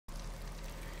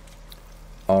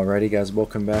Alrighty guys,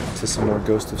 welcome back to some more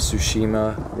Ghost of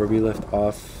Tsushima. Where we left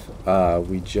off, what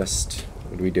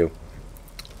did we do?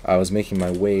 I was making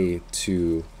my way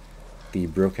to the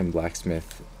Broken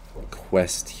Blacksmith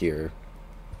quest here,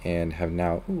 and have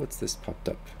now, ooh, what's this popped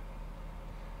up?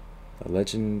 The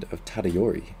Legend of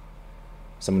Tadayori.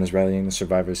 Someone is rallying the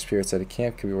survivors' spirits at a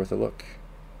camp, could be worth a look.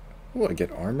 Ooh, I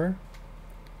get armor?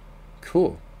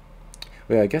 Cool.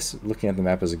 Well, yeah, I guess looking at the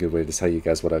map is a good way to tell you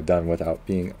guys what I've done without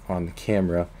being on the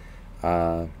camera.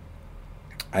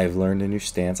 I've learned a new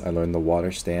stance. I learned the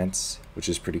water stance, which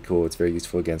is pretty cool. It's very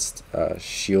useful against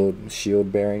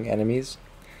shield-bearing enemies.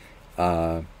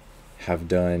 Have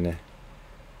done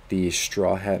the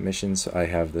Straw Hat missions. I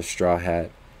have the Straw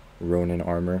Hat Ronin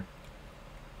armor,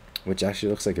 which actually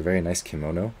looks like a very nice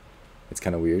kimono. It's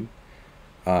kind of weird.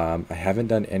 I haven't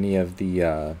done any of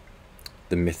the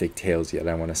mythic tales yet.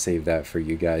 I want to save that for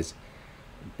you guys.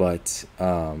 But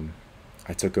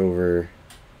I took over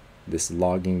this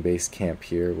logging base camp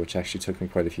here, which actually took me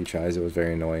quite a few tries. It was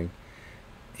very annoying.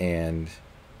 And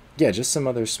yeah, just some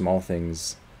other small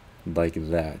things like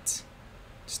that.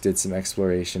 Just did some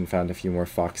exploration, found a few more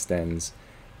fox dens,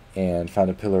 and found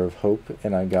a pillar of hope,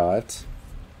 and I got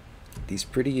these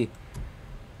pretty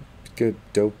good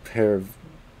dope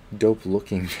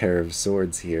looking pair of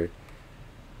swords here.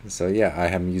 So yeah, I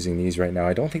am using these right now.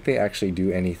 I don't think they actually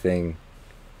do anything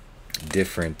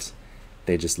different.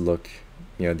 They just look,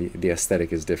 you know, the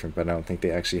aesthetic is different, but I don't think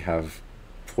they actually have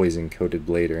poison coated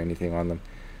blade or anything on them.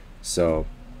 So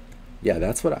yeah,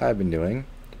 that's what I've been doing.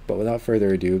 But without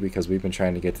further ado, because we've been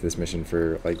trying to get to this mission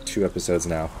for like 2 episodes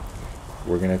now,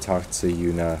 we're gonna talk to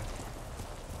Yuna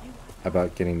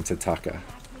about getting to Taka.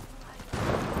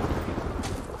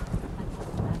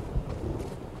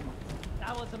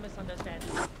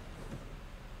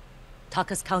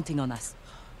 Taka's counting on us.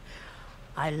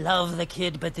 I love the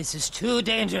kid, but this is too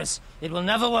dangerous. It will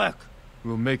never work.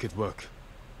 We'll make it work.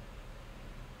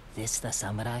 This the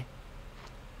samurai?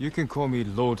 You can call me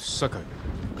Lord Sakai.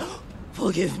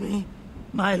 Forgive me,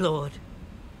 my lord.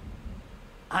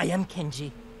 I am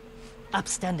Kenji,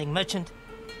 upstanding merchant,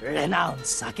 renowned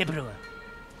sake brewer.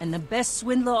 And the best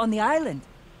swindler on the island.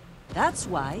 That's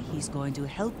why he's going to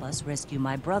help us rescue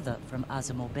my brother from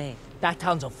Azamo Bay. That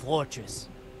town's a fortress.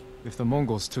 If the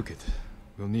Mongols took it,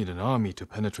 we'll need an army to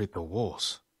penetrate the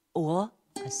walls. Or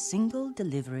a single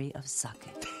delivery of sake.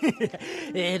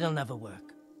 It'll never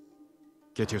work.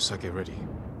 Get your sake ready.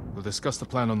 We'll discuss the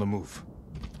plan on the move.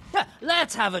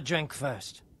 Let's have a drink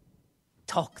first.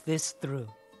 Talk this through.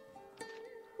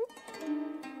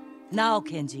 Now,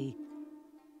 Kenji.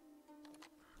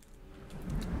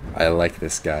 I like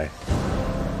this guy.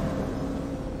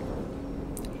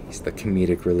 He's the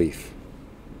comedic relief.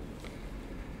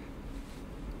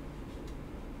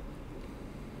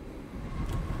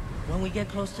 When we get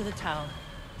close to the town,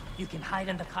 you can hide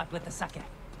in the cart with the sake.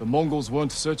 The Mongols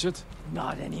won't search it?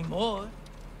 Not anymore.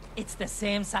 It's the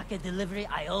same sake delivery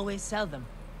I always sell them.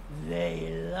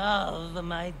 They love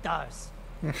my dars.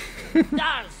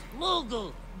 Dars,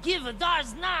 Mogul, give a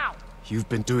dars now! You've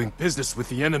been doing business with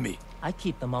the enemy. I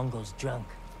keep the Mongols drunk,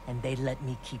 and they let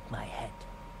me keep my head.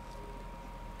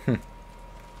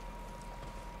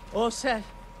 All set.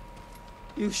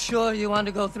 You sure you want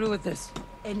to go through with this?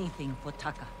 Anything for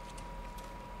Taka.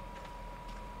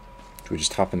 Do we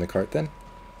just hop in the cart then?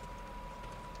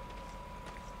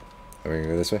 Are we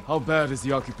gonna go this way? How bad is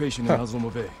the occupation in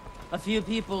Azamo Bay? A few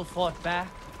people fought back.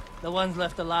 The ones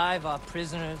left alive are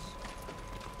prisoners.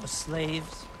 Or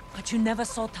slaves. But you never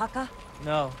saw Taka?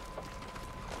 No.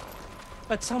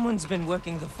 But someone's been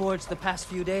working the forge the past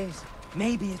few days.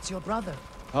 Maybe it's your brother.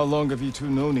 How long have you two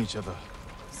known each other?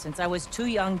 Since I was too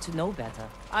young to know better.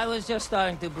 I was just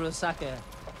starting to brew sake.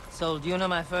 Sold Yuna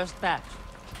my first batch.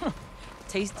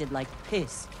 Tasted like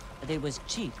piss, but it was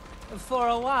cheap. For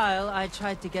a while, I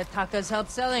tried to get Taka's help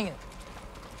selling it.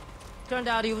 Turned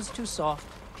out he was too soft.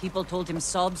 People told him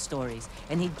sob stories,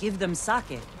 and he'd give them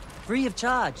sake, free of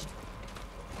charge.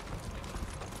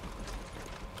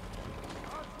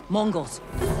 Mongols.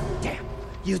 Damn,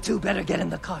 you two better get in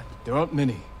the cart. There aren't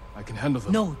many. I can handle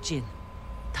them. No, Jin.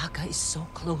 Taka is so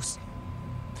close.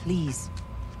 Please.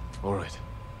 All right.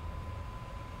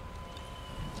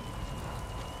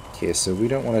 Okay, so we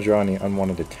don't want to draw any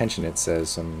unwanted attention, it says.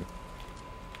 So I'm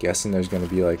guessing there's going to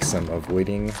be like some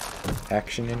avoiding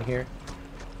action in here.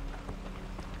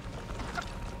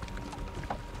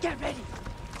 Get ready.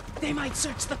 They might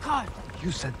search the cart.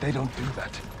 You said they don't do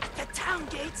that. The town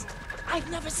gates. I've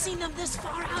never seen them this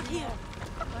far out here.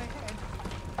 My head.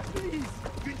 Please.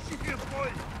 Good shit,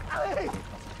 boy. Hey.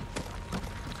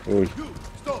 Ooh. You,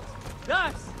 stop.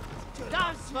 Dars!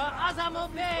 Dars for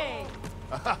Azamo Bay!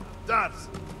 Aha, Dars.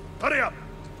 Hurry up.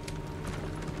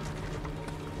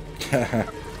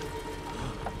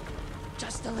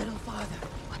 Just a little farther.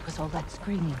 What was all that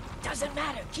screaming? Doesn't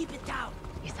matter. Keep it down.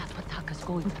 Is that what Taka's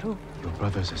going through? Your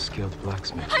brother's a skilled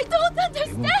blacksmith. I don't They won't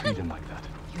treat understand! him like that.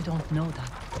 You don't know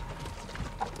that.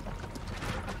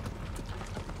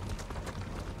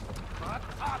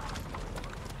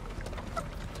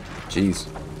 Jeez.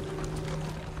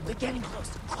 We're getting close.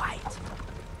 Quiet.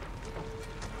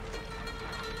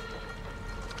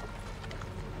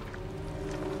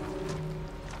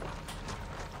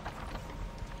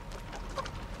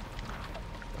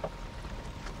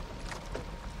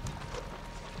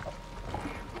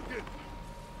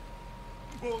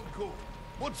 Volko,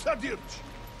 podsadzić!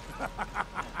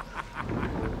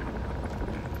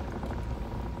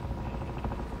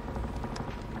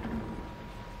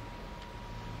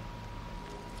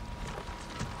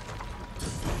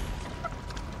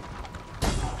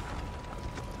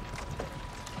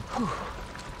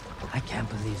 I can't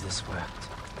believe this worked.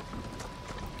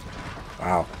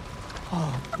 Wow.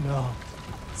 Oh, no.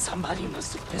 Somebody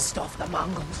must have pissed off the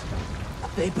Mongols.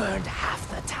 They burned half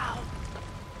the town.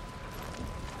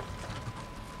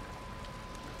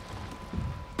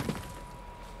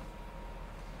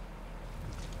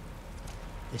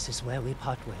 This is where we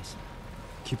part ways.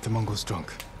 Keep the Mongols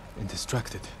drunk and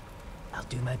distracted. I'll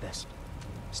do my best.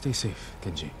 Stay safe,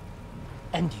 Genji.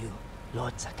 And you,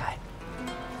 Lord Sakai.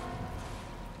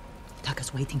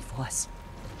 Taka's waiting for us.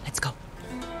 Let's go.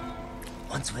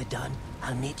 Once we're done,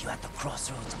 I'll meet you at the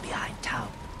crossroads behind town.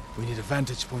 We need a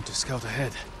vantage point to scout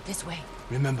ahead. This way.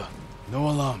 Remember, no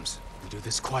alarms. We do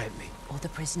this quietly. All the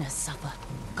prisoners suffer.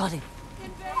 Got it.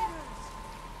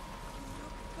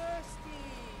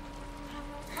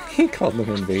 He called them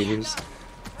invaders.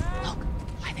 Look,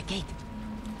 by the gate.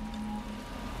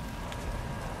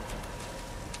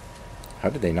 How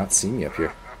did they not see me up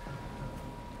here?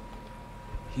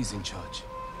 He's in charge.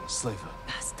 Slaver.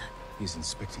 Bastard. He's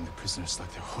inspecting the prisoners like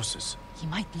they're horses. He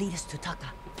might lead us to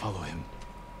Taka. Follow him.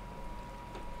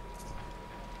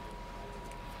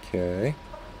 Okay.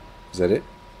 Is that it?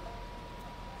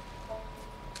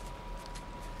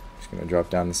 Just gonna drop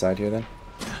down the side here then.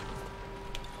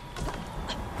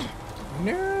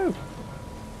 No!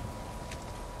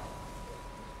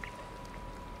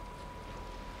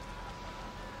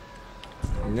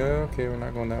 No, okay, we're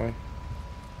not going that way.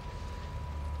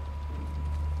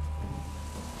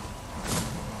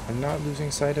 I'm not losing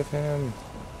sight of him.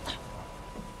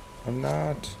 I'm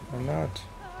not.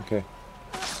 Okay.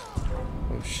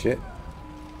 Oh shit.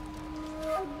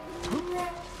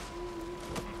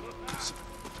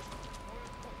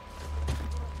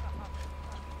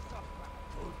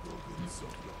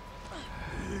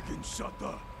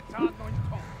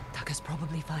 Taka's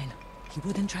probably fine. He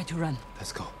wouldn't try to run.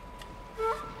 Let's go.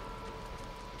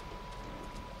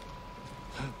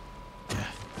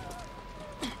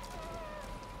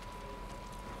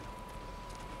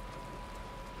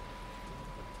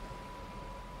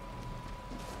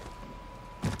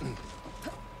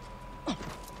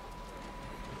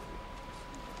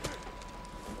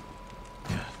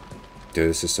 Dude,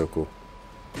 this is so cool.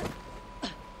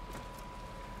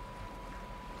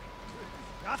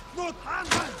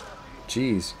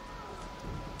 Jeez.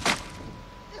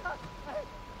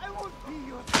 I won't be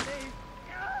your slave!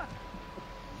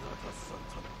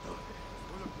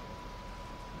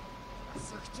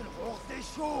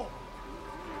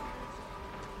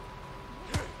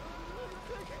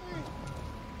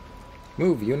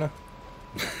 Move, Yuna.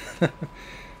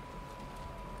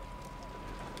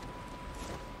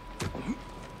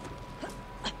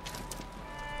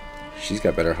 She's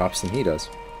got better hops than he does.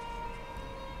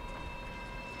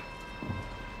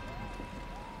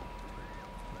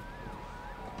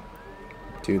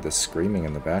 Dude, the screaming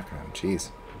in the background,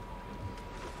 jeez.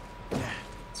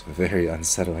 It's very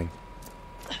unsettling.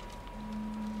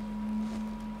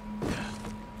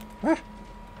 Ah!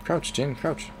 Crouch, Jin,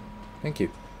 crouch. Thank you.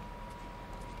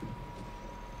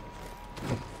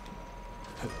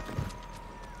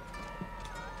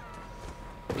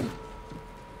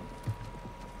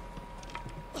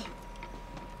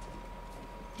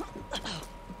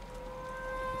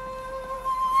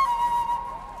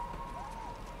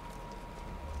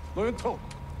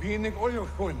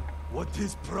 What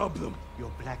is problem?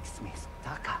 Your blacksmith,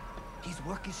 Taka. His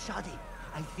work is shoddy.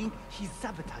 I think he's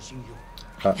sabotaging you.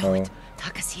 Know Uh-oh. it.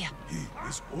 Taka's here. He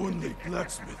is only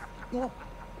blacksmith. No,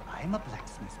 I'm a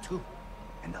blacksmith too.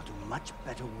 And I'll do much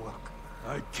better work.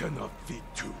 I cannot feed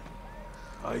two.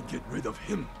 I get rid of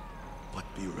him. But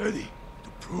be ready to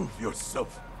prove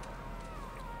yourself.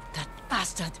 That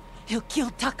bastard. He'll kill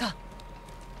Taka.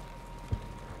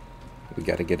 We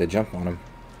gotta get a jump on him.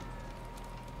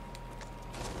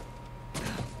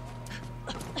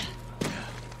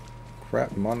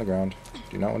 crap, I'm on the ground.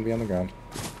 Do not want to be on the ground.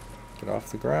 Get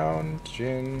off the ground,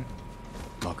 Jin.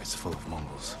 Market's full of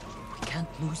Mongols. We can't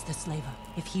lose the slaver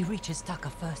if he reaches Taka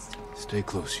first. Stay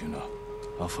close, Yuna.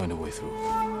 I'll find a way through.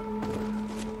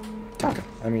 Taka.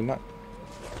 I mean, not...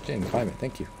 Jin, climb it.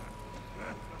 Thank you.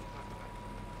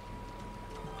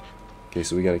 Okay,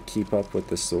 so we gotta keep up with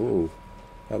this. Oh,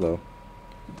 hello.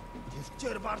 Just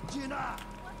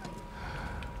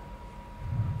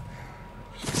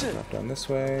drop down this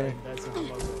way.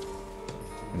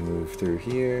 And move through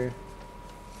here.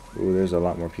 Ooh, there's a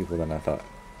lot more people than I thought.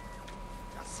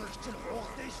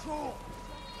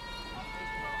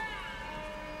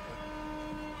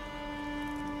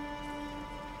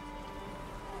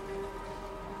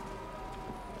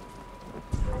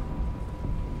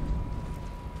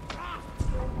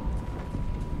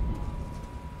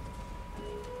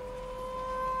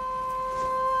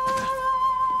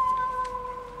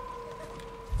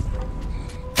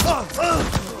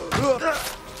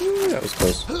 Ooh, that was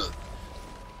close.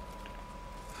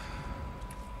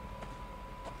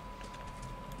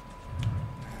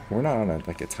 We're not on a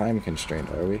time constraint,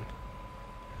 are we?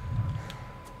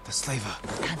 The slaver.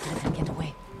 Can't let him get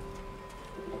away.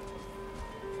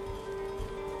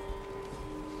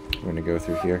 We're gonna go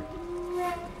through here.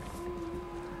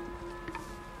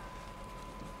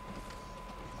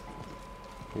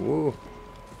 Whoa.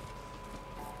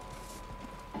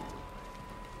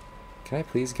 Can I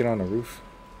please get on a roof?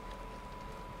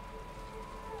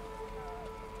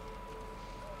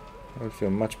 I would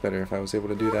feel much better if I was able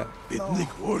to do that.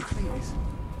 Bitnik work. Please.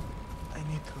 I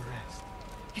need to rest.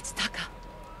 It's Taka.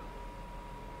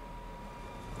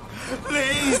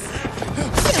 Please!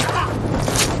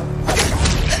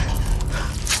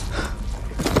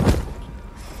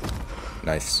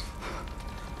 Nice.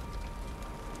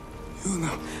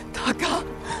 Yuna. Taka!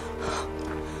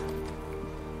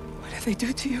 What did they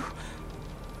do to you?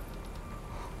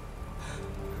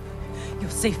 You're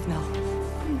safe now.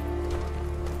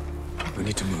 We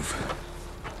need to move.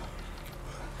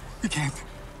 We can't.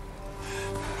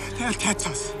 They'll catch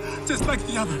us, just like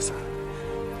the others.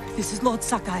 This is Lord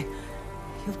Sakai.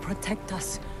 He'll protect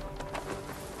us.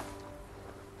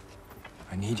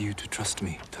 I need you to trust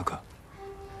me, Taka.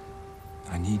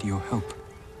 I need your help.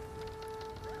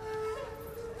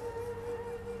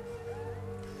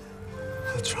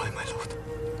 I'll try, my lord.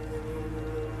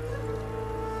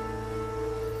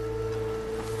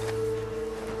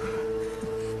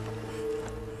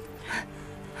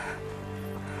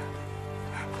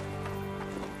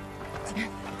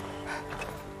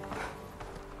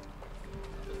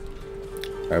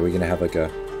 Are we gonna have like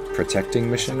a protecting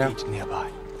mission now? Beach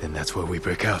nearby. Then that's where we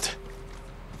break out.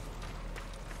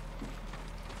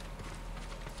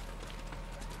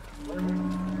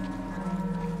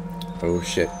 Oh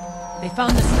shit. They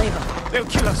found the slaver. They'll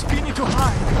kill us. We need to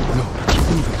hide. No, keep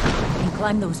moving. We can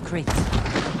climb those crates.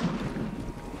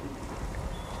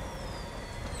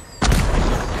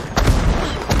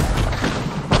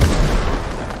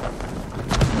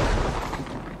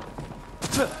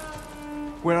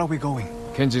 Where are we going?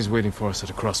 Kenji's waiting for us at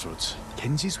a crossroads.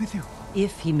 Kenji's with you?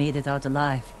 If he made it out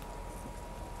alive.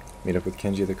 Meet up with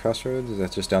Kenji at the crossroads? Is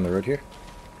that just down the road here?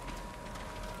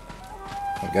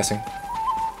 I'm guessing.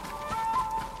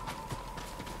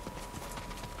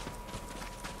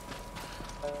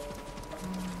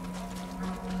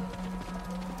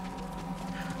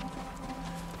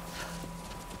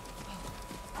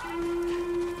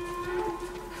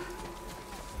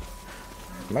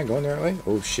 Am I going the right way?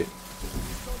 Oh shit.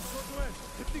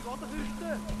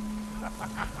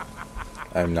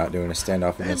 I'm not doing a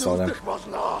standoff against all them.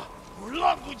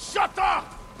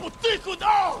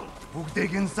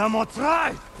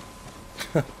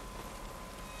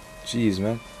 Jeez,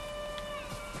 man.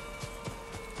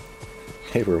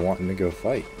 They were wanting to go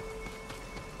fight.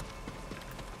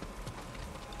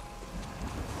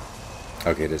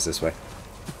 Okay, it is this way.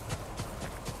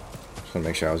 Just want to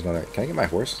make sure I was going there. Can I get my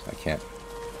horse? I can't.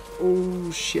 Oh,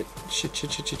 shit. Shit.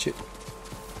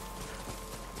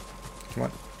 Come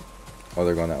on. Oh,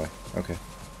 they're going that way. Okay.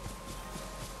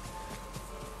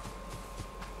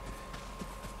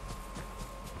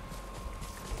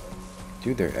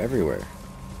 Dude, they're everywhere.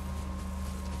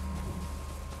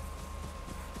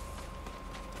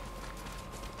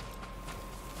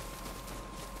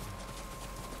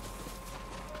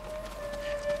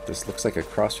 This looks like a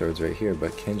crossroads right here,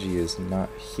 but Kenji is not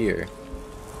here.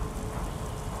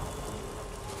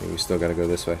 Okay, we still gotta go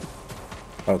this way.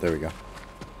 Oh, there we go.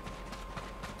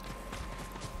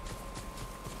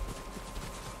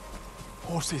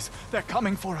 Horses, they're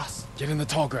coming for us. Get in the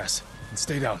tall grass and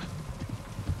stay down.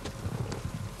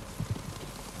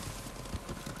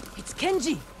 It's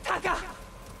Kenji! Taka!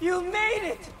 You made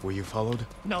it! Were you followed?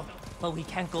 No, but we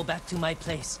can't go back to my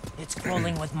place. It's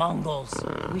crawling with Mongols.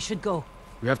 We should go.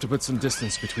 We have to put some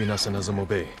distance between us and Azamo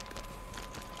Bay.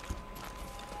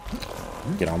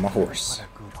 Get on my horse. What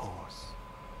a good horse.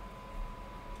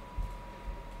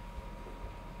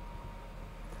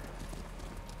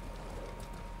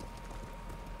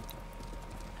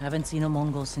 Haven't seen a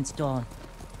Mongol since dawn.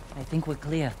 I think we're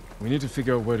clear. We need to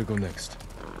figure out where to go next.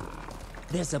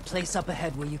 There's a place up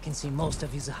ahead where you can see most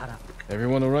of Izuhara.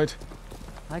 Everyone alright?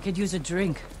 I could use a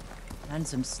drink. And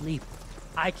some sleep.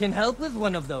 I can help with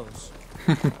one of those.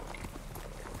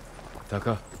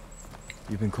 Taka,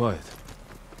 you've been quiet.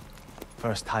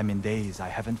 First time in days I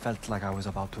haven't felt like I was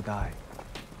about to die.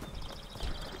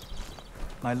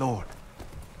 My lord,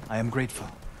 I am grateful.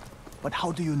 But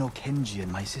how do you know Kenji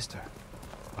and my sister?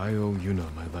 I owe Yuna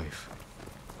my life.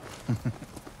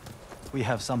 We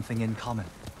have something in common.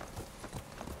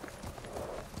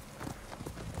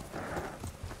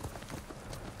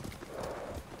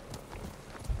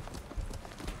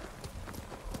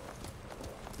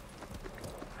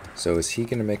 So is he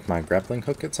going to make my grappling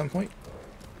hook at some point?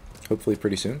 Hopefully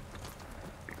pretty soon.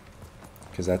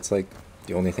 Because that's like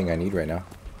the only thing I need right now.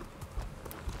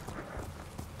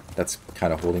 That's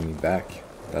kind of holding me back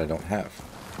that I don't have.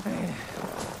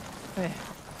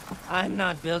 I'm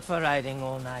not built for riding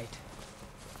all night.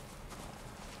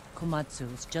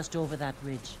 Komatsu is just over that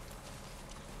ridge.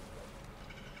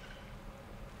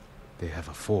 They have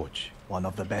a forge. One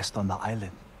of the best on the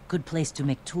island. Good place to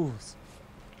make tools.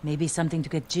 Maybe something to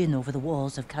get Jin over the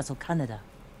walls of Castle Canada.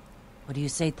 What do you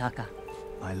say, Taka?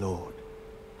 My lord,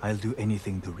 I'll do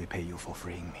anything to repay you for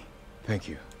freeing me. Thank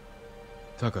you.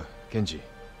 Taka, Kenji,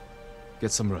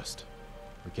 get some rest.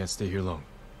 We can't stay here long.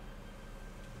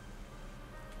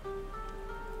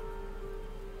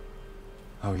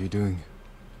 How are you doing?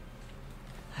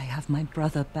 I have my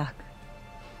brother back.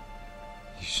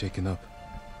 He's shaken up.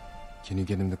 Can you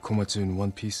get him to Komatsu in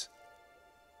one piece?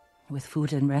 With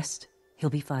food and rest, he'll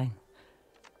be fine.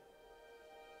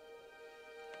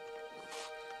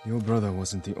 Your brother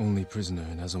wasn't the only prisoner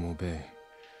in Azamo Bay.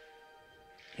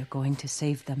 You're going to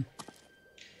save them.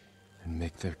 And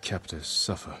make their captors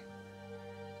suffer.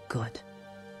 Good.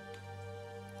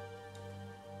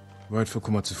 Ride for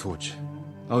Komatsu Forge.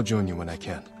 I'll join you when I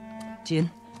can. Jin?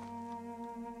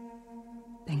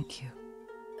 Thank you.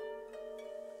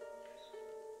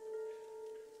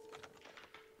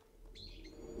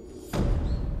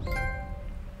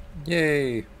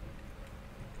 Yay!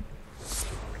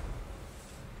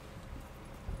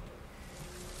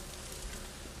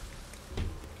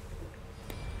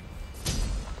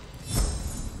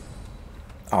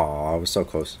 Aw, I was so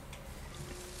close.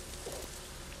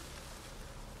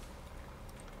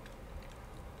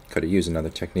 Could have used another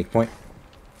technique point.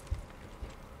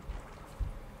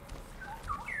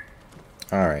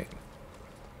 Alright.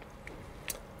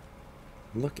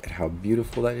 Look at how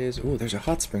beautiful that is. Ooh, there's a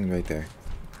hot spring right there.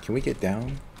 Can we get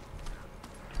down?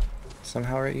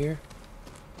 Somehow right here?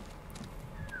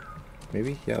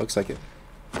 Maybe? Yeah, it looks like it.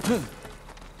 Gotta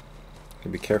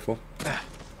be careful.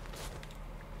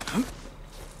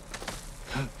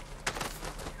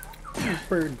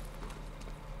 Bird.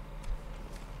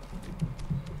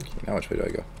 Okay, now which way do I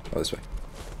go? Oh, this way.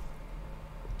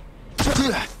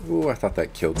 Ooh, I thought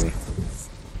that killed me.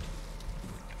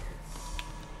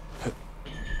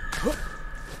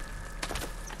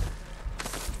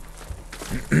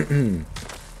 I'm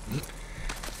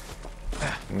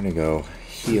gonna go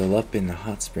heal up in the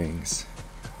hot springs.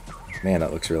 Man,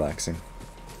 that looks relaxing.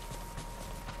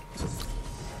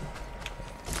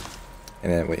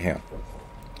 And then, wait, hang on.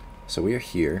 So we are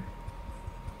here.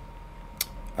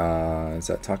 Is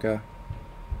that Taka?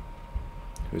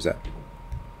 Who's that?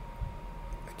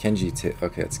 Kenji.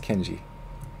 Okay, it's Kenji.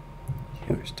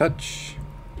 Healer's touch.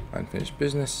 Unfinished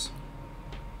business.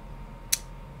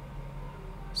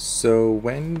 So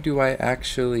when do I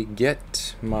actually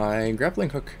get my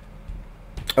grappling hook?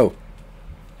 Oh,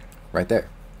 right there.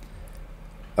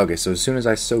 Okay, so as soon as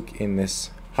I soak in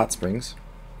this hot springs,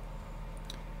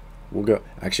 we'll go.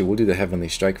 Actually, we'll do the Heavenly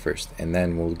Strike first, and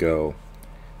then we'll go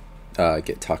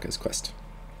get Taka's quest.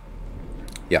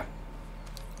 Yeah.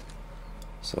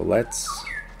 So let's.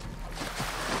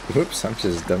 Whoops! I'm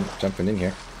just jumping in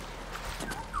here.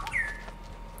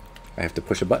 I have to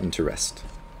push a button to rest.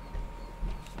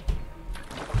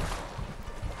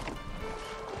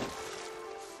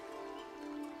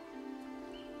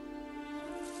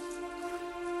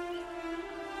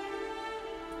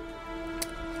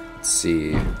 Let's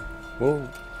see. We'll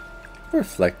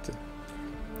reflect.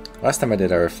 Last time I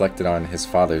did, I reflected on his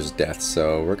father's death,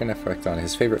 so we're gonna reflect on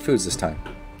his favorite foods this time.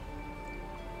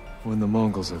 When the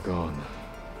Mongols are gone,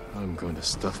 I'm going to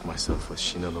stuff myself with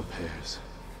shinono pears,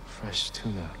 fresh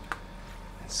tuna,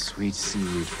 and sweet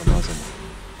seaweed from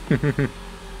Azamo.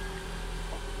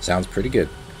 Sounds pretty good.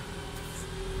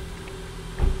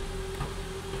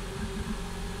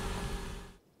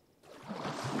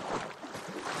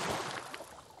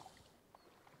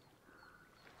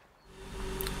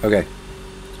 Okay,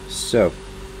 so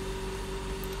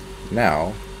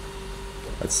now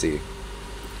let's see.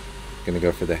 Gonna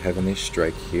go for the Heavenly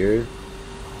Strike here,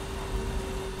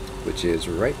 which is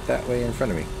right that way in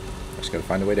front of me. Just gotta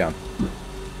find a way down.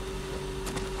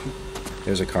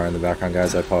 There's a car in the background,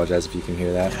 guys. I apologize if you can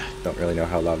hear that. Don't really know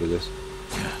how loud it is.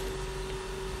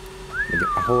 Gonna get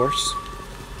my horse.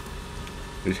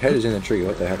 His head is in the tree.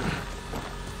 What the heck?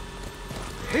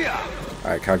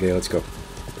 Alright, Kage, let's go.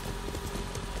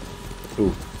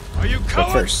 Ooh. Are you But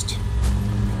coming? first.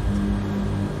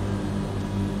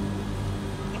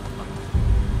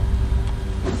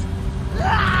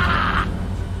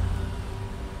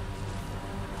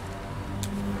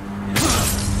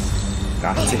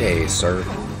 Not today, sir.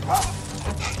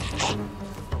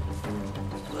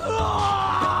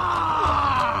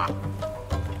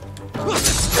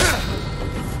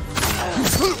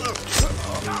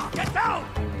 Get down!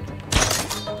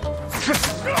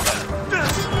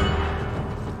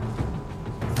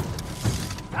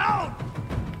 Down!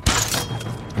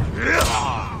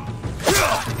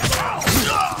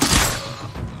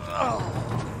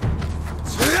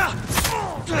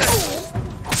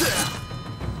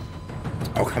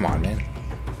 Oh, come on, man.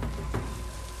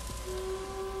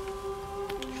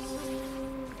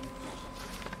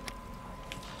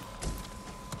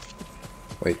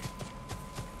 Wait.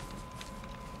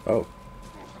 Oh.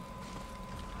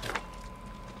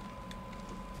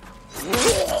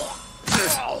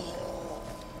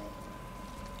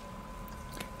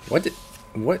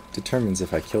 What determines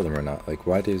if I kill them or not? Like,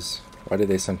 why do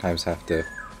they sometimes have to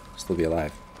still be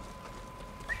alive?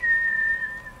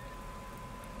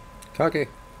 Kage,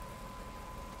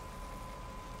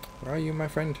 where are you, my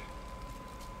friend?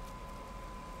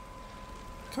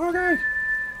 Kage!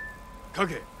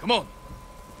 Kage, come on!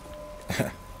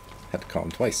 Had to call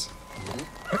him twice.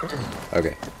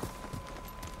 Okay.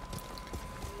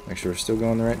 Make sure we're still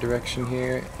going the right direction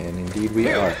here, and indeed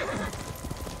we are.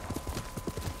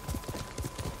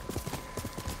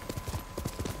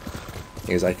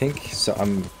 Because I think so.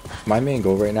 My main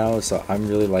goal right now is I'm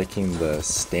really liking the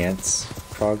stance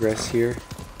progress here.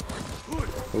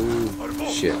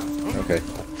 Oh shit. Okay.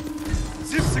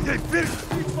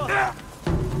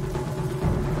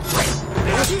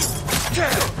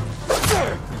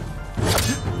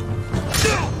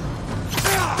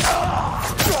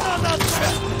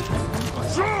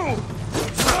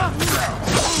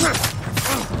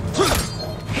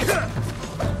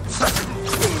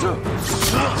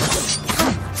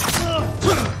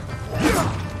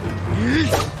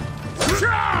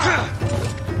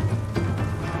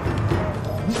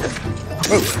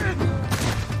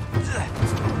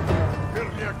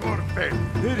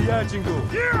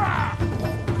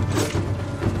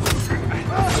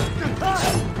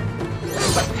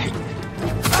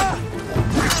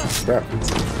 Bro.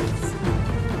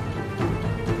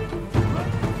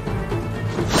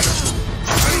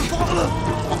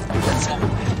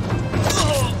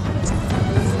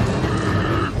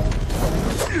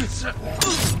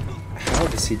 How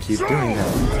does he keep doing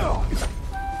that?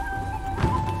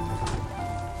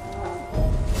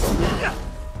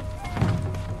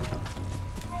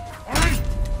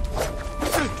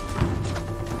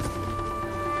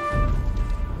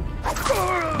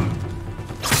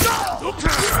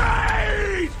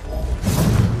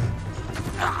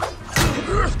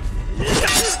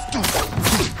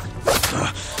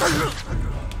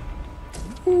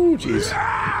 Ooh, jeez.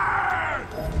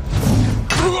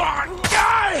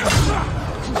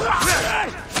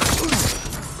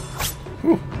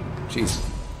 Ooh, jeez.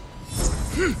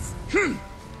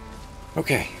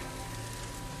 Okay.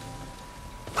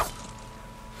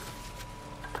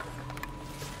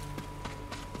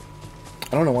 I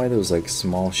don't know why those like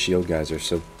small shield guys are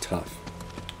so tough.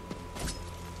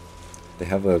 They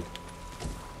have a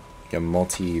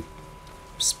multi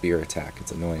spear attack.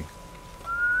 It's annoying.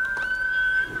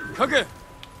 Kage!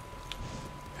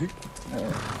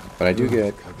 But I do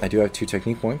have 2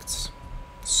 technique points.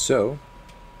 So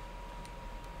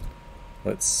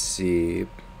let's see.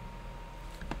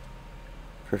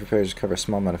 Perfect pairs cover a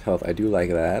small amount of health. I do like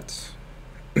that.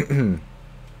 Parry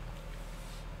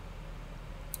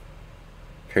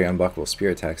unblockable spear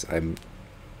attacks. I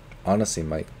honestly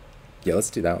might. Yeah, let's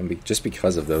do that one just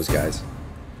because of those guys.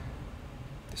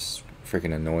 It's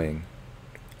freaking annoying.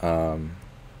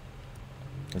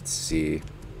 Let's see.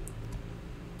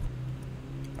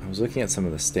 I was looking at some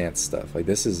of the stance stuff. Like,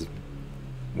 this is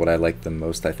what I like the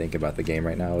most, I think, about the game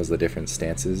right now, is the different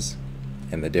stances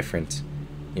and the different,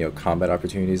 you know, combat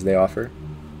opportunities they offer.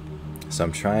 So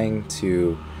I'm trying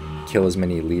to kill as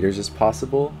many leaders as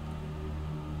possible,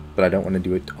 but I don't want to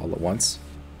do it all at once.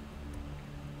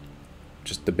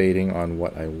 Just debating on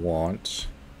what I want.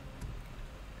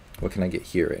 What can I get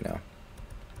here right now?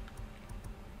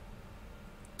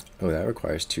 Oh, that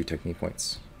requires 2 technique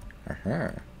points.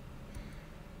 Okay,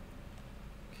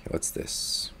 what's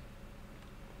this?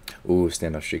 Ooh,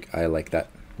 standoff streak. I like that.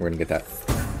 We're gonna get that.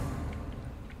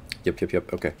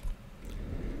 Yep. Okay.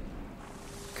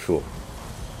 Cool.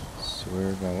 So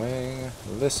we're going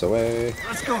this way.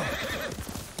 Let's go.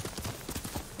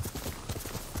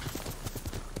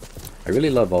 I really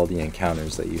love all the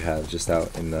encounters that you have just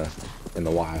out in the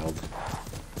wild.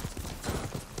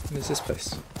 What is this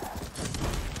place?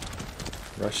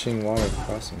 Rushing water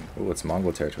crossing. Oh, it's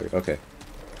Mongol territory. Okay.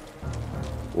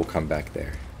 We'll come back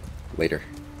there later.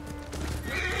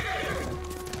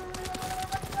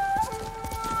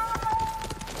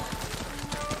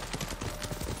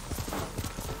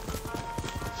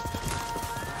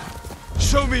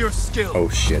 Show me your skill. Oh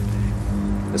shit.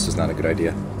 This is not a good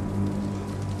idea.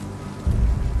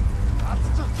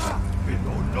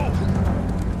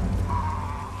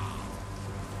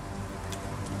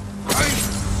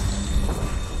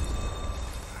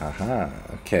 Haha.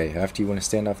 Okay, after you want to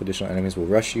stand off, additional enemies will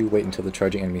rush you. Wait until the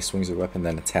charging enemy swings their weapon,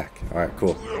 then attack. Alright,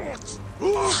 cool.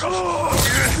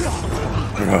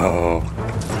 Bro.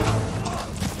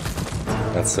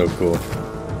 That's so cool.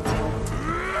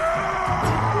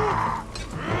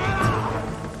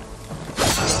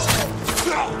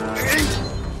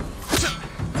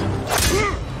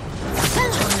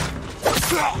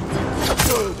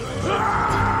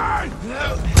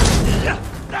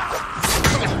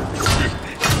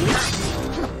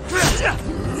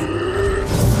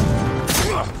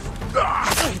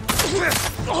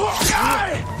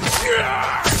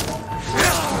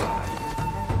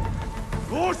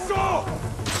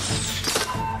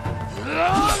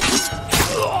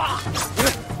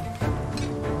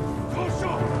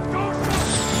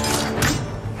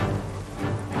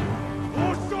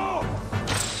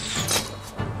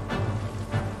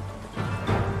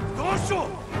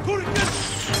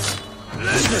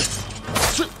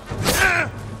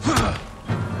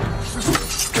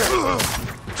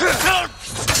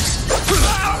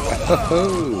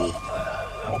 Oh.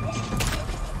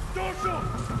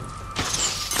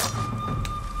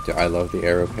 Dude, I love the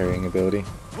arrow parrying ability.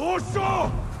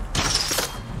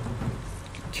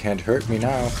 Can't hurt me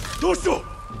now.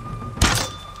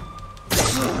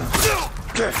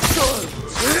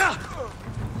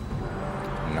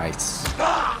 Nice.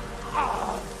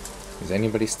 Is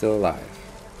anybody still alive?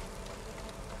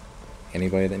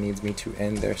 Anybody that needs me to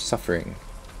end their suffering?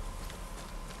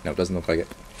 No, it doesn't look like it.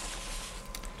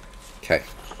 Okay.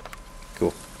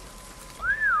 Cool.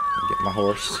 Get my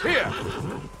horse.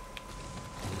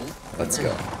 Let's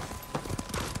go.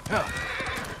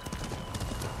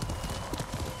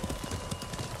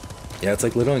 Yeah, it's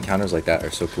like little encounters like that are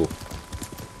so cool.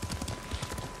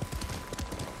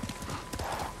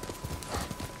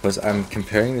 Because I'm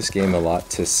comparing this game a lot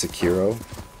to Sekiro,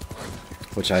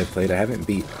 which I played. I haven't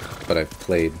beat, but I've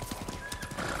played.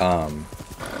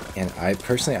 And I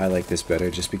personally like this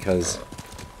better just because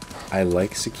I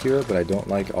like Sekiro, but I don't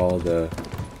like all the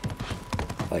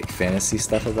like fantasy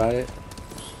stuff about it.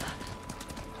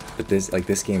 But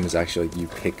this game is actually like you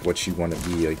pick what you want to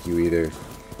be. Like you either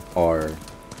are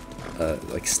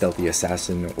like stealthy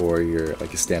assassin or you're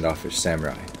like a standoffish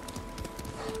samurai.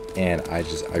 And I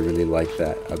really like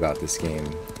that about this game.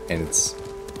 And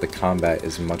the combat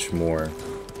is much more,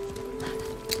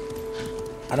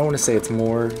 I don't want to say it's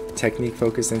more technique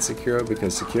focused than Sekiro,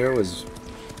 because Sekiro is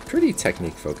pretty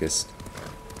technique focused.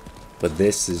 But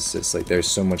this is just like, there's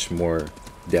so much more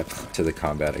depth to the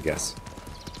combat, I guess.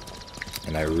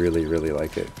 And I really, really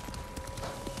like it.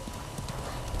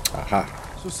 Aha.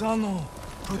 Susano,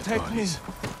 protect me.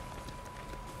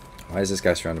 Why is this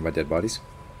guy surrounded by dead bodies?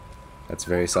 That's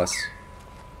very sus.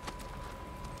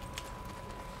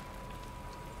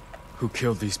 Who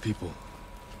killed these people?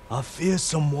 A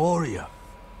fearsome warrior.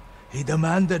 He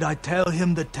demanded I tell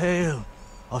him the tale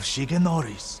of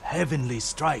Shigenori's heavenly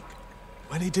strike.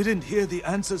 When he didn't hear the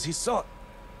answers he sought,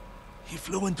 he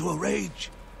flew into a rage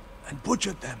and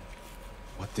butchered them.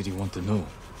 What did he want to know?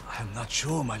 I am not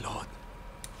sure, my lord.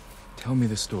 Tell me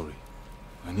the story.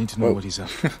 I need to know what he's up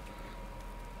to.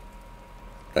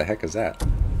 The heck is that?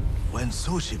 When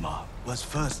Tsushima was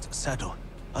first settled,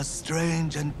 A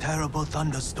strange and terrible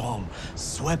thunderstorm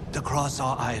swept across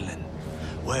our island.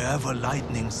 Wherever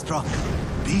lightning struck,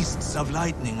 beasts of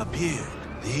lightning appeared.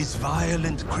 These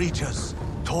violent creatures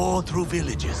tore through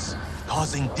villages,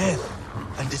 causing death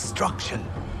and destruction,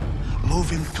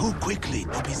 moving too quickly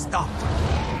to be stopped.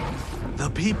 The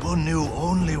people knew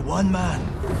only one man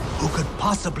who could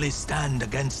possibly stand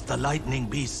against the lightning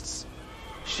beasts.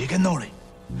 Shigenori,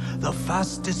 the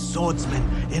fastest swordsman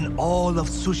in all of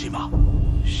Tsushima.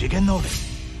 Shigenori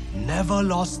never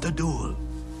lost a duel.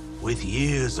 With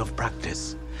years of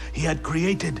practice, he had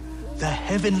created the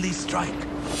Heavenly Strike,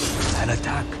 an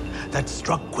attack that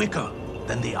struck quicker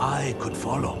than the eye could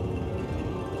follow.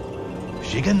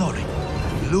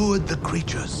 Shigenori lured the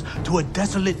creatures to a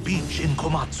desolate beach in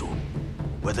Komatsu,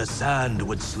 where the sand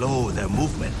would slow their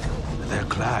movement. Their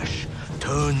clash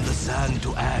turned the sand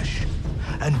to ash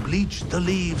and bleached the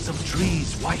leaves of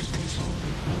trees white.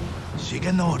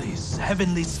 Shigenori's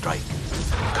Heavenly Strike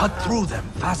cut through them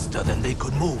faster than they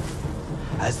could move.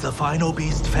 As the final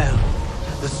beast fell,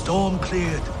 the storm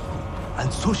cleared, and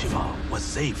Tsushima was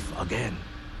safe again.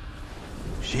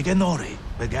 Shigenori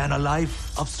began a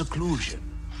life of seclusion.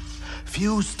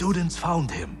 Few students found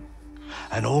him,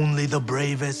 and only the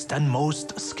bravest and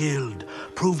most skilled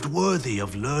proved worthy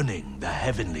of learning the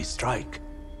Heavenly Strike.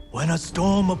 When a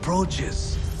storm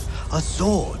approaches, a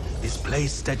sword is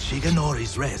placed at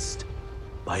Shigenori's rest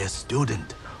by a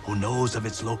student who knows of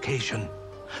its location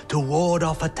to ward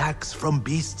off attacks from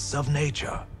beasts of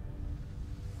nature.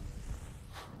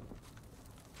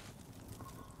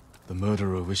 The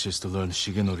murderer wishes to learn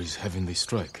Shigenori's Heavenly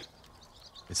Strike.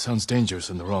 It sounds dangerous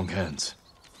in the wrong hands.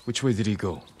 Which way did he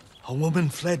go? A woman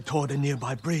fled toward a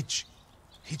nearby bridge.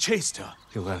 He chased her.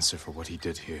 He'll answer for what he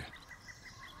did here.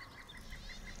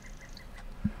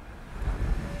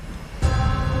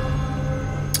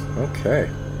 Okay.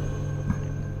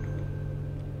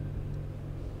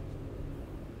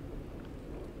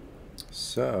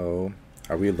 So,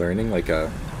 are we learning like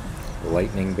a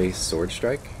lightning-based sword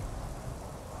strike?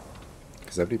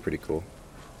 Because that'd be pretty cool.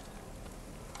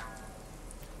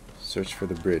 Search for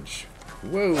the bridge.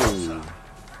 Whoa!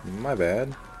 My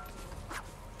bad.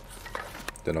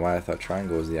 Don't know why I thought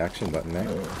triangle was the action button there.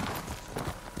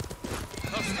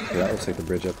 Yeah, that looks like the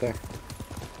bridge up there.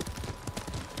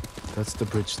 That's the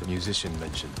bridge the musician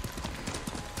mentioned.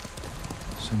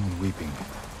 Someone weeping.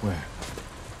 Where?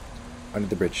 Under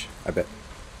the bridge, I bet.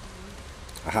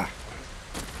 Aha!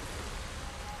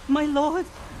 My lord,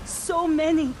 so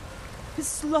many.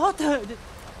 Slaughtered.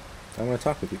 I want to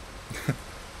talk with you.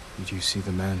 Did you see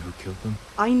the man who killed them?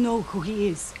 I know who he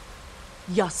is.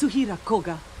 Yasuhira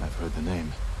Koga. I've heard the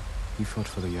name. He fought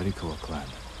for the Yarikawa clan.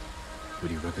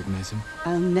 Would you recognize him?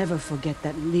 I'll never forget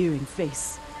that leering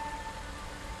face.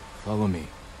 Follow me.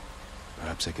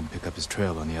 Perhaps I can pick up his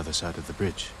trail on the other side of the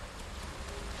bridge.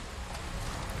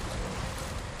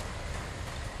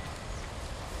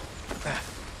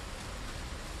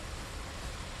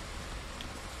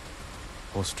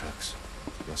 Horse tracks.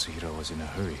 Yasuhira was in a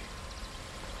hurry.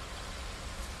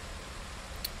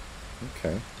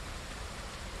 Okay.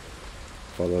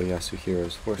 Follow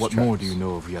Yasuhira's horse What tracks. more do you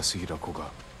know of Yasuhira Koga?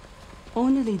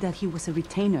 Only that he was a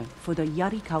retainer for the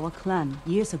Yarikawa clan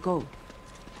years ago.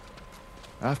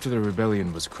 After the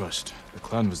rebellion was crushed, the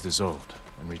clan was dissolved,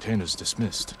 and retainers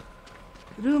dismissed.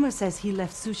 Rumor says he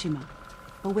left Tsushima,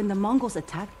 but when the Mongols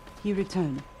attacked, he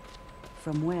returned.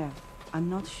 From where? I'm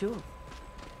not sure.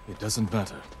 It doesn't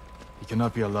matter. He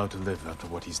cannot be allowed to live after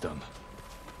what he's done.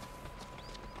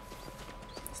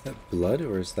 Is that blood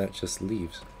or is that just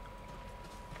leaves?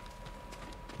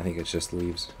 I think it's just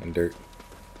leaves and dirt.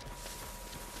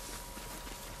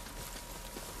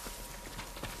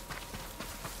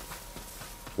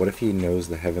 What if he knows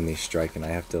the Heavenly Strike and I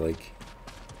have to like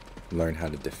learn how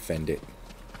to defend it?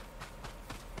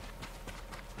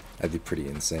 That'd be pretty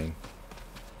insane.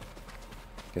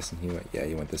 Guessing he went, yeah,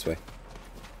 he went this way.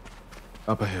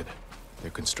 Up ahead.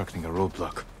 They're constructing a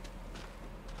roadblock.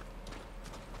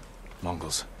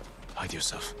 Mongols, hide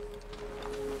yourself.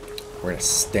 We're gonna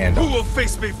stand Who up. will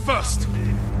face me first?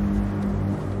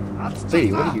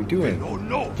 Lady, what are you doing? Oh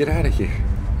no! Get out of here.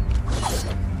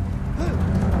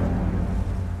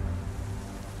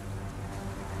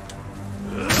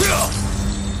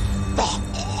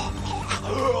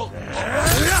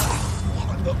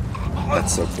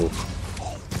 That's so cool.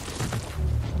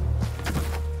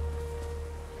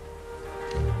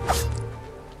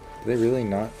 Do they really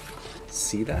not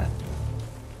see that?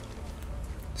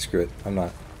 Screw it, I'm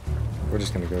not. We're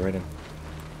just gonna go right in.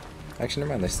 Actually,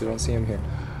 never mind, they still don't see him here.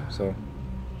 So,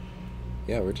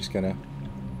 yeah, we're just gonna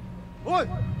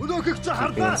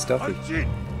keep being stealthy.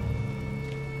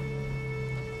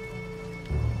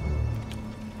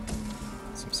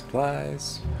 Some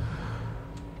supplies.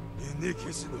 Can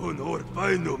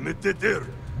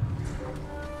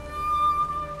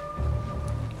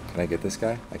I get this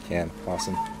guy? I can.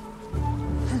 Awesome.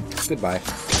 Goodbye.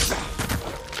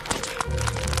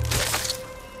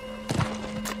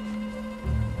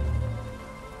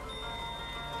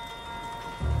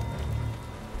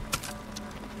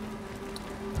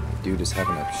 Dude is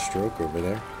having a stroke over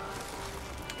there.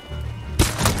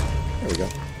 There we go.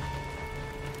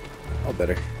 All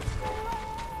better.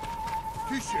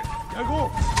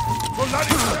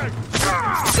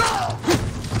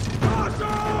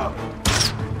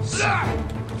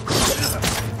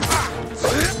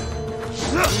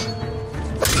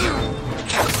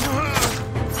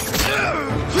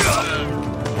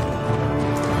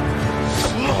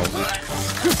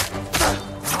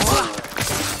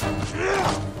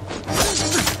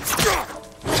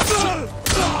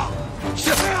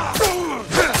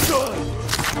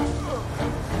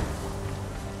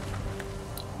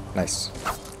 Nice.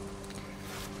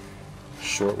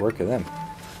 Short work of them.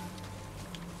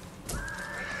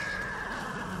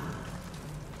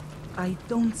 I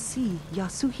don't see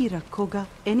Yasuhira Koga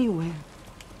anywhere.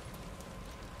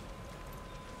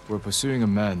 We're pursuing a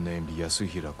man named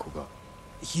Yasuhira Koga.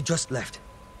 He just left.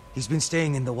 He's been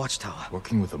staying in the watchtower.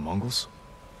 Working with the Mongols?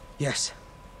 Yes,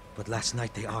 but last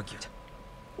night they argued.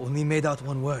 Only made out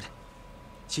one word.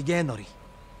 Shigenori.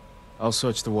 I'll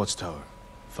search the watchtower.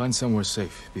 Find somewhere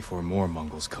safe before more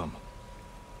Mongols come.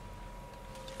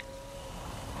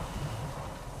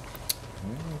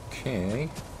 Okay.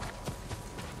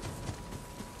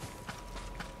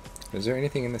 Is there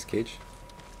anything in this cage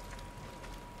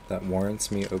that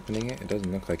warrants me opening it? It doesn't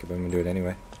look like it, but I'm gonna do it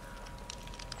anyway.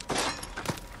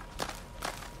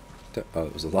 Oh,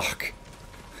 it was a lock.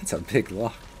 It's a big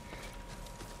lock.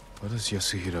 What has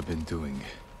Yasuhira been doing?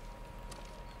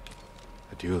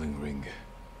 A dueling ring.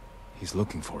 He's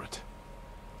looking for it.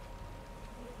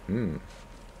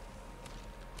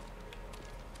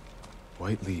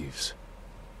 White leaves,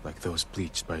 like those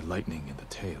bleached by lightning in the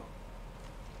tail.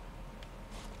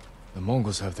 The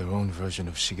Mongols have their own version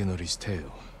of Shigenori's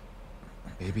tale.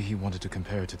 Maybe he wanted to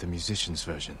compare it to the musician's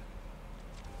version.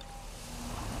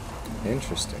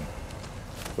 Interesting.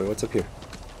 Wait, what's up here?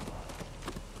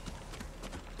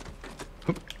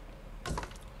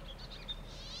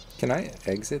 Can I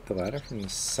exit the ladder from the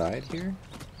side here?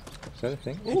 Is that a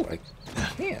thing? Oh, I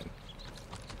can.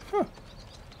 Huh.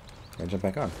 Can I jump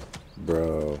back on?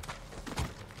 Bro.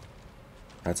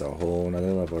 That's a whole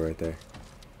nother level right there.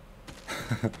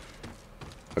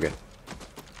 Okay.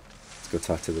 Let's go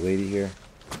talk to the lady here.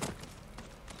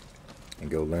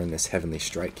 And go learn this heavenly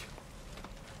strike.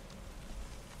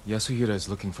 Yasuhira is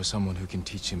looking for someone who can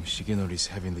teach him Shigenori's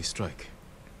heavenly strike.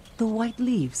 The white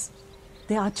leaves.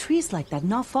 There are trees like that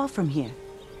not far from here.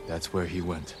 That's where he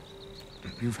went.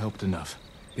 You've helped enough.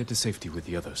 Get to safety with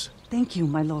the others. Thank you,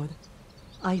 my lord.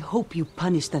 I hope you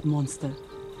punish that monster.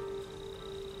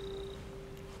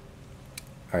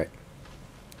 Alright.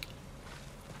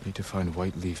 Need to find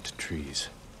white-leafed trees.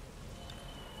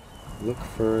 Look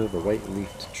for the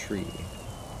white-leafed tree.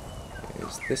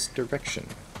 Is this direction?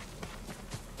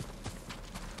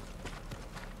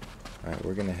 Alright,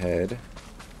 we're gonna head...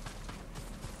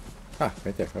 Ah,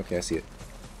 right there. Okay, I see it.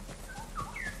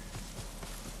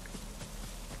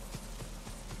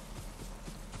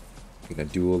 Gonna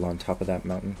duel on top of that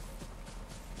mountain.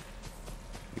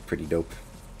 Be pretty dope.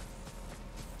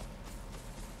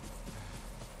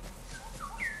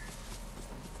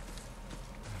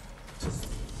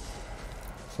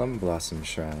 Plum Blossom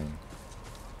Shrine.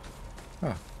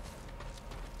 Huh.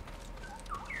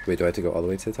 Wait, do I have to go all the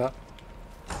way to the top?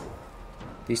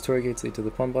 These torii gates lead to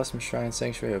the Plum Blossom Shrine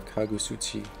Sanctuary of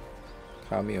Kagutsuchi,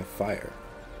 Kami of Fire.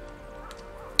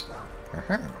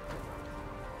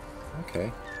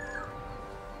 Okay.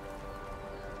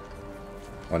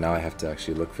 Oh, now I have to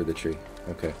actually look for the tree.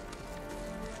 Okay.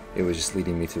 It was just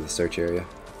leading me to the search area.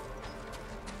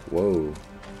 Whoa.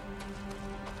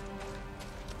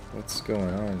 What's going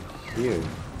on here?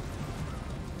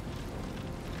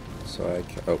 So I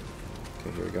can... Oh.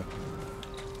 Okay, here we go.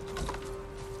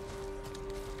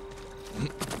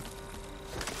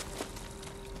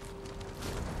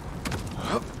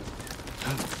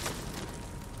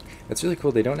 That's really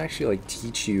cool. They don't actually like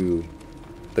teach you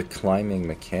the climbing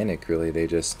mechanic really. They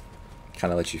just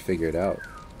kind of let you figure it out,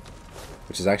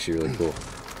 which is actually really cool.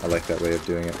 I like that way of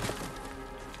doing it.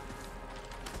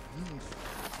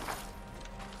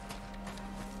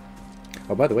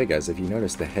 Oh, by the way guys, if you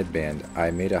notice the headband, I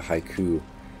made a haiku,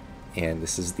 and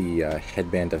this is the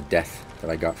headband of death that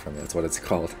I got from it. That's what it's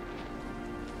called.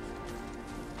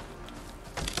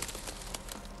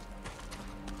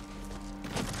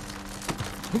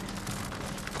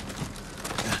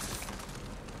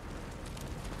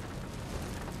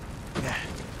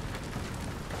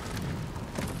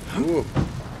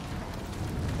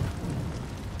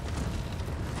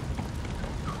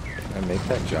 I make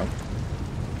that jump?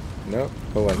 Nope.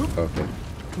 Oh, okay.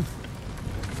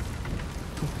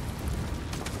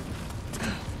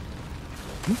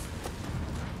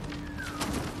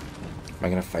 Am I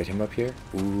gonna fight him up here?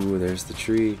 Ooh, there's the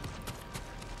tree.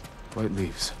 White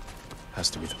leaves.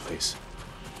 Has to be the place.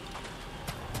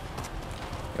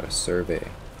 Gotta survey.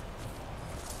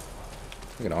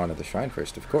 I'm gonna honor the shrine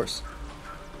first, of course.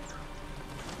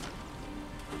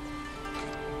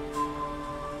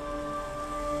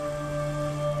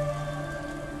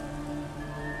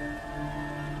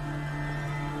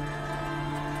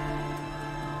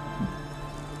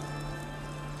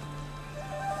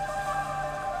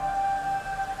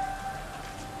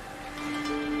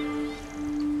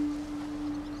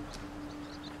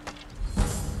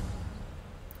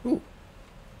 Ooh.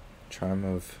 Charm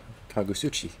of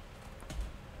Kagusuchi.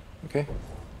 Okay.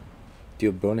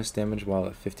 Deal bonus damage while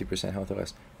at 50% health or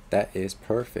less. That is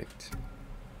perfect.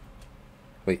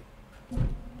 Wait. We're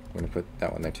gonna put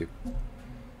that one there too.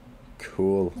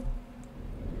 Cool.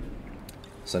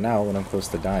 So now when I'm close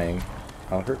to dying,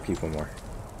 I'll hurt people more.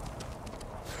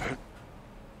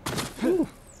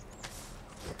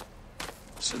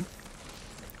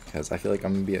 Because I feel like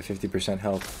I'm gonna be at 50%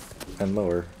 health and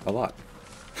lower a lot.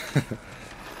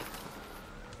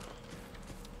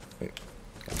 Wait,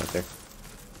 got that there.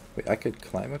 Wait, I could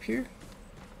climb up here?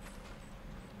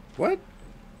 What?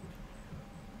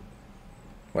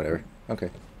 Whatever. Okay.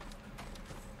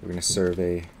 We're gonna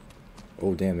survey.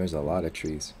 Oh damn, there's a lot of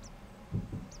trees.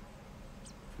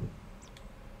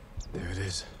 There it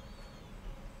is.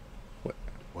 What?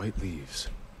 White leaves.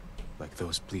 Like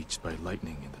those bleached by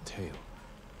lightning in the tail.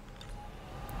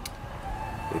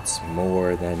 It's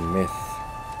more than myth.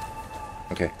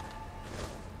 Okay.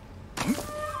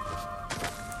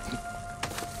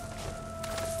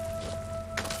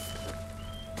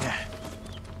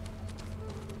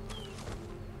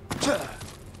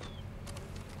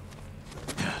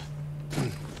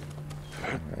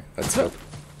 Alright, let's go.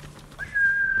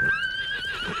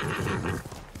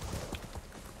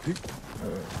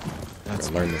 Let's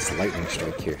learn this lightning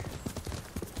strike here.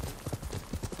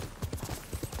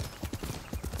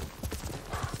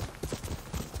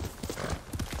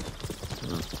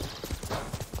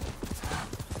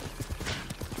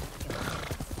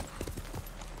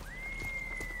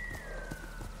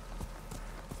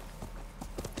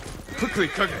 Quickly,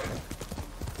 Kage.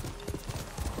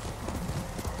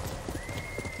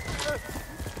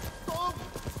 Stop!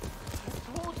 I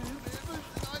told him everything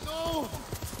I know.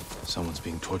 Someone's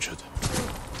being tortured.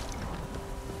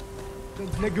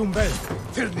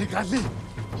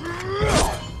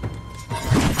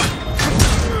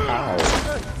 Ow.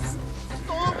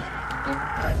 Stop!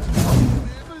 I told him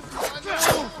everything I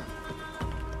know.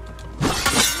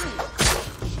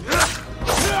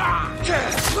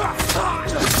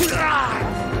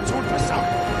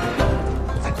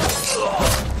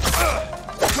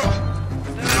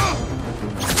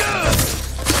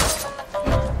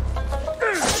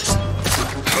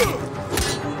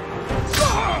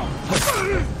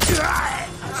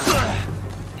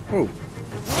 Oh.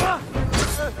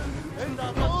 And I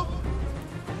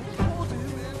told him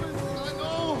everything I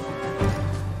know.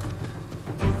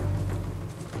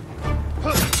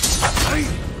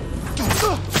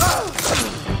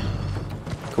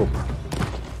 Cool.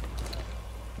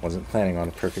 Wasn't planning on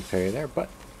a perfect parry there, but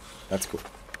that's cool.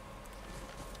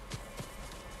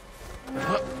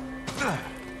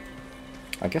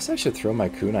 I guess I should throw my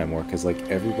kunai more, because, like,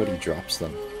 everybody drops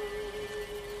them.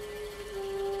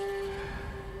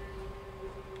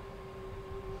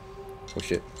 Oh,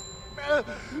 shit.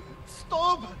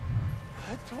 Stop!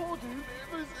 I told him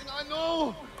everything I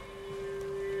know.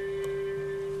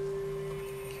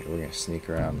 Okay, we're gonna sneak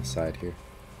around the side here.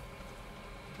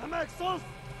 Oh,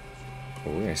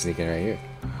 we're gonna sneak in right here.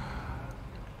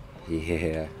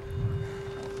 Yeah.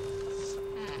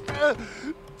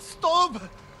 Stop!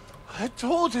 I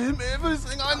told him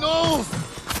everything I know.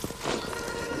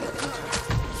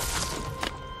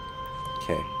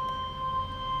 Okay.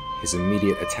 His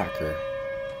immediate attacker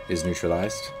is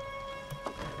neutralized.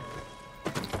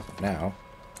 Now,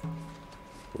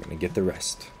 we're gonna get the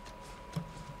rest.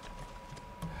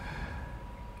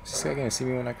 Is this guy gonna see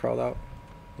me when I crawl out?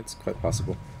 It's quite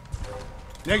possible.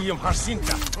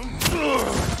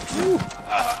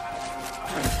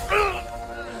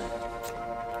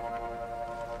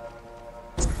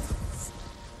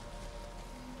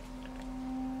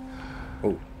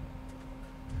 Oh.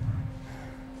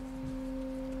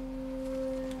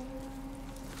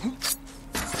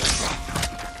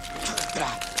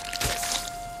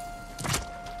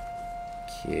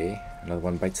 Okay, another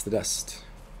one bites the dust.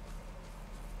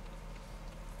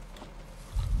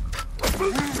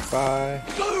 Bye.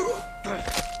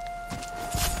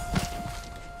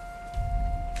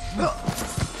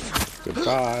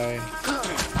 Goodbye.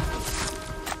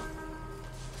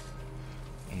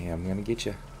 And I'm gonna get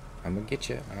you. I'm gonna get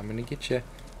you. I'm gonna get you.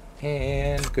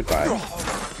 And goodbye.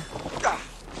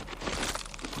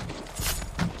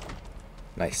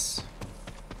 Nice.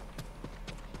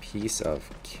 Piece of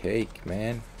cake,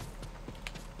 man.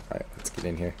 Alright, let's get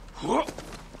in here.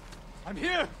 I'm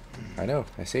here. I know,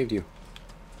 I saved you.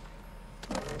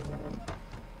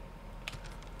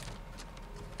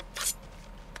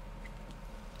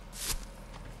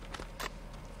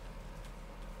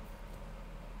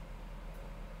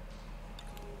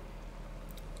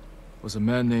 Was a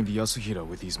man named Yasuhira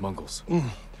with these Mongols.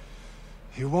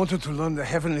 He wanted to learn the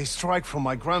heavenly strike from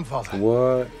my grandfather.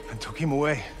 What? And took him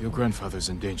away. Your grandfather's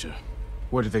in danger.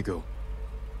 Where did they go?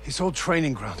 His old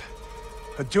training ground.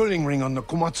 A dueling ring on the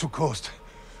Komatsu coast.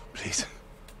 Please,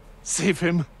 save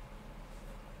him.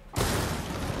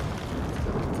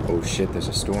 Oh shit, there's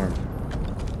a storm.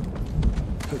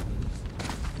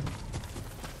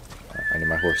 I need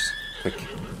my horse. Quick.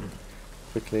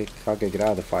 Quickly, Kage, get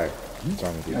out of the fire. What's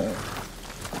wrong with you?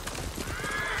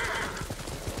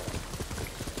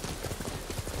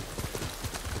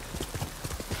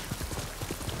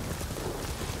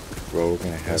 Bro, we're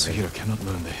gonna have an Yasuhira cannot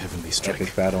learn the heavenly strike.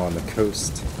 epic battle on the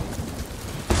coast.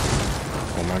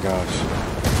 Oh my gosh.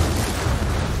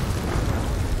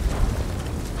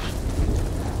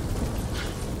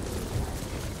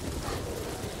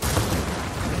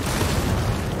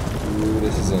 Ooh,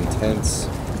 this is intense.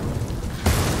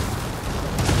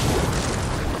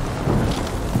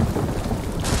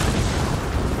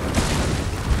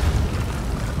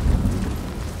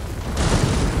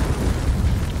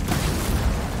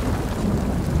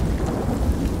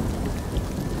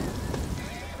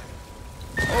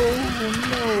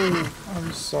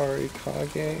 I'm sorry,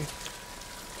 Kage.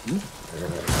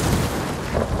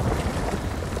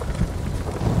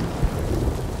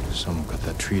 Someone cut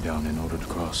that tree down in order to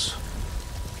cross.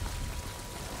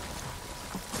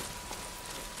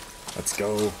 Let's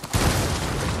go.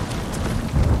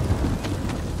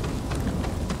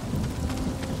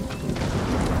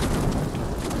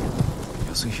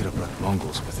 Yasuhira brought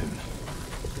Mongols with him.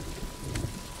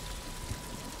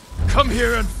 Come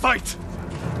here and fight!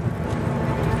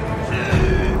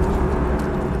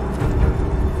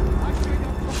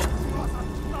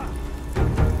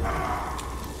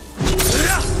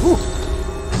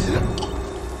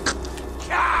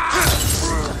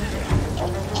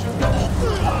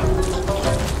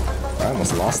 I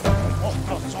almost lost that one.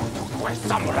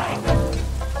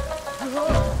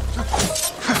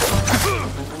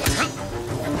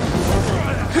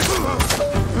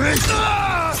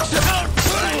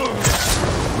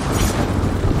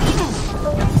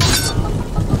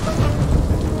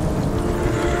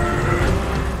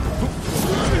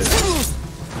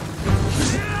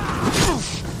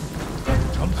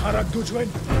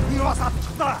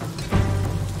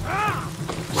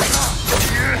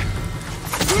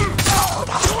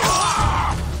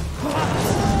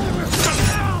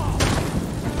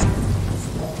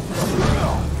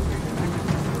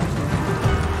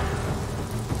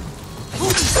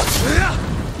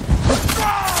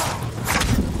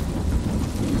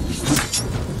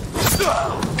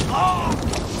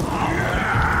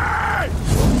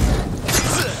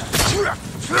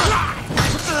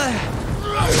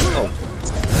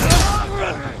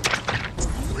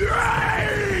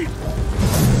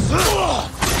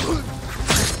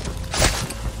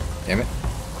 Damn it.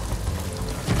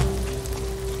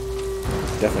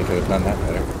 Definitely could have done that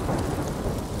better.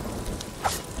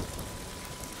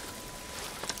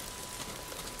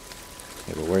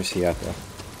 Yeah, but where's he at though?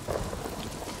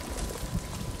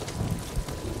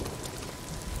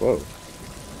 Whoa.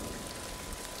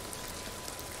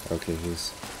 Okay,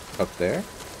 he's up there?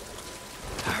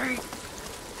 Hurry!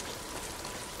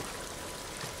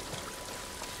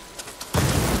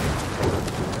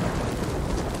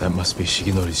 That must be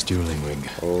Shigenori's dueling ring.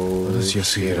 Oh, What has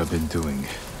Yasuhira shit. been doing?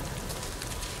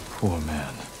 Poor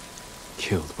man.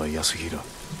 Killed by Yasuhira.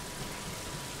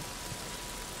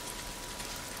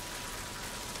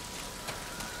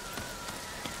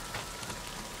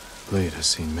 Blade has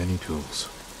seen many duels.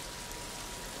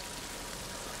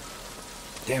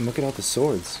 Damn, look at all the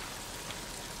swords.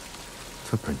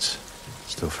 Footprints.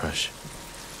 Still fresh.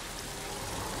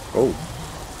 Oh.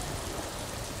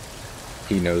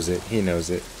 He knows it. He knows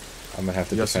it. I'm gonna have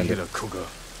to defend it. Yasuhira Kuga.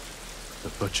 The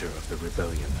butcher of the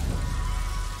rebellion.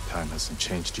 Time hasn't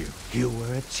changed you. You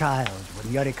were a child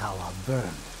when Yarikawa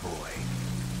burned, boy.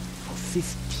 For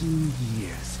 15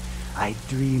 years, I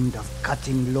dreamed of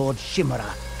cutting Lord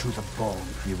Shimura to the bone.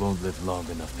 You won't live long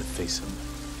enough to face him.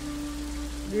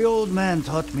 The old man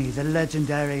taught me the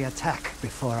legendary attack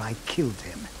before I killed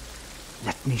him.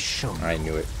 Let me show you. I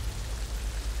knew it.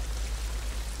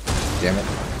 Damn it.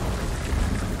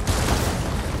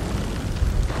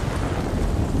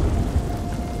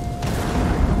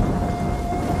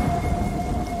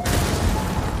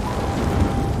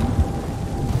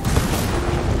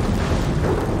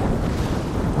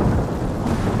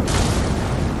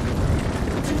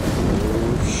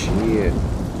 Oh, shit.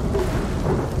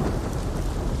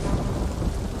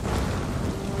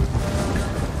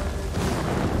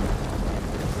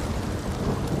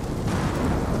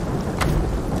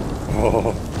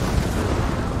 Oh.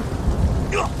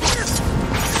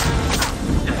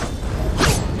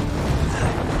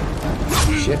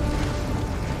 Shit.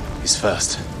 He's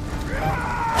fast.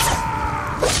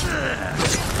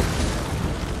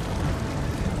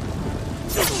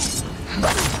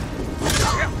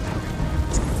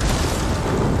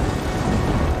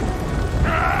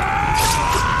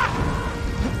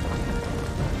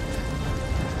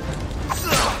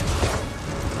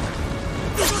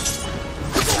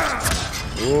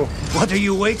 Oh. What are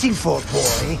you waiting for,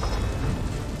 boy?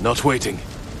 Not waiting.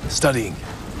 Studying.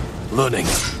 Learning.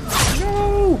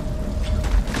 No!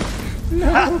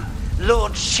 No!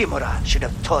 Lord Shimura should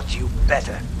have taught you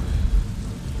better.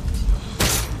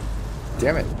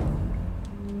 Damn it.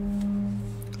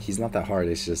 He's not that hard,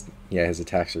 it's just, yeah, his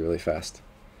attacks are really fast.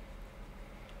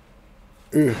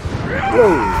 Ugh.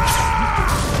 Whoa!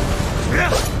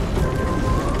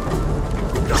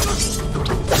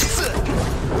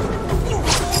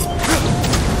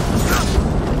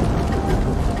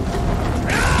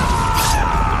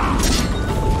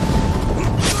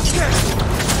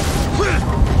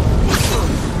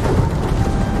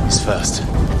 He's fast.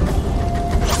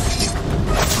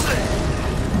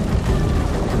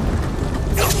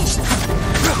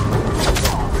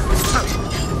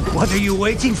 What are you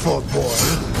waiting for, boy?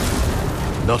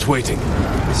 Not waiting.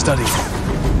 Studying.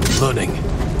 Learning.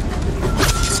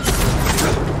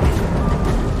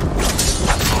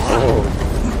 Oh.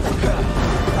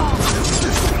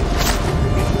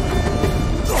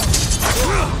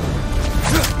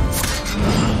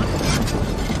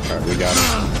 Alright, we got it.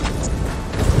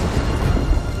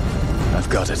 I've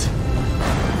got it.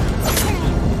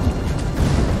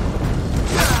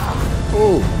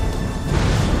 Oh!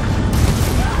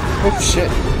 Oh shit.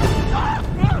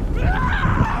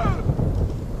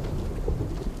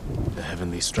 The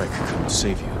heavenly strike couldn't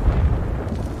save you.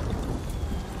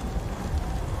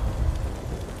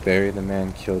 Bury the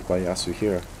man killed by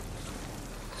Yasuhira.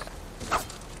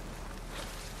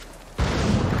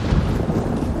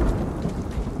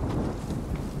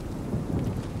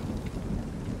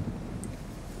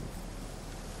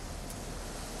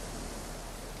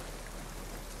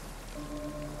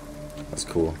 That's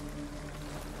cool.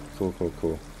 Cool, cool,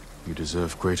 cool. You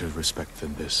deserve greater respect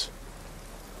than this.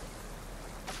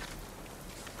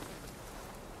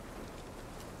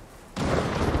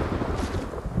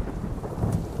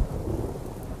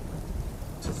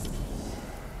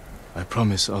 I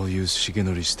promise I'll use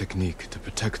Shigenori's technique to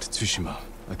protect Tsushima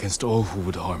against all who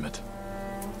would harm it.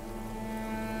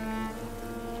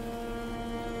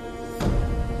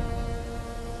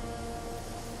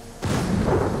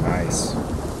 Nice.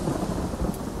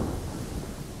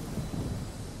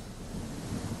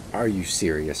 Are you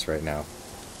serious right now?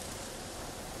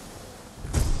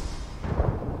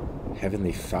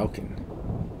 Heavenly Falcon.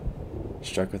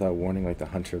 Struck without warning like the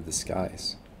hunter of the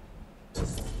skies.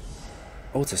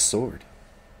 Oh, it's a sword.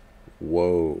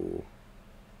 Whoa.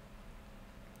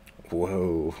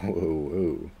 Whoa,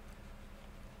 whoa, whoa.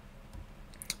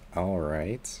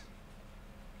 Alright.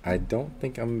 I don't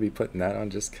think I'm gonna be putting that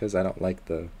on just because I don't like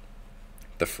the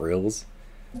frills.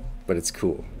 But it's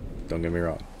cool. Don't get me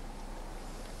wrong.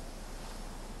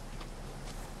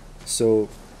 So,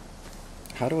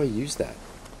 how do I use that?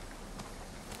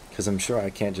 Because I'm sure I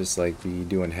can't just like be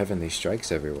doing heavenly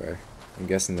strikes everywhere. I'm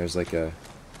guessing there's like a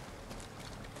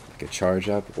charge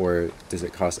up, or does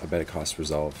it cost? I bet it costs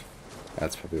resolve.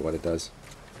 That's probably what it does.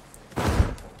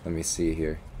 Let me see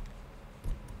here.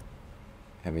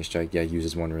 Heavenly strike, yeah,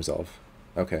 uses 1 resolve.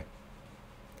 Okay.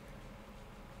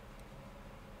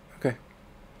 Okay.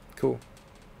 Cool.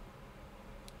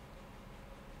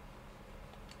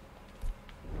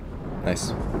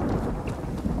 Nice.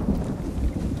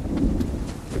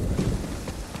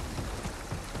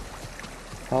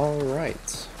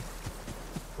 Alright.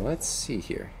 Let's see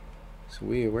here. So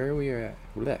where are we at?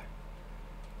 Bleh.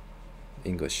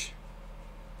 English.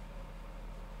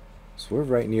 So we're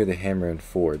right near the hammer and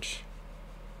forge.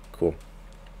 Cool.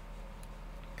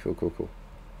 Cool, cool, cool.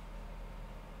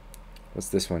 What's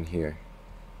this one here?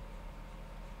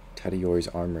 Tadayori's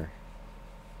armor.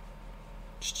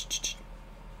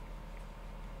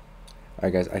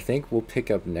 Alright guys, I think we'll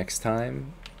pick up next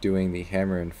time doing the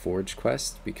Hammer and Forge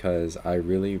quest, because I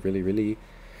really, really, really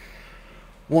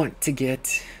want to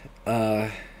get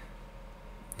the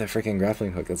freaking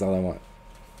grappling hook. That's all I want.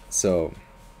 So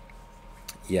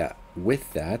yeah,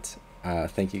 with that,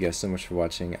 thank you guys so much for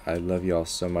watching. I love you all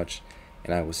so much,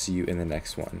 and I will see you in the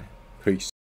next one. Peace.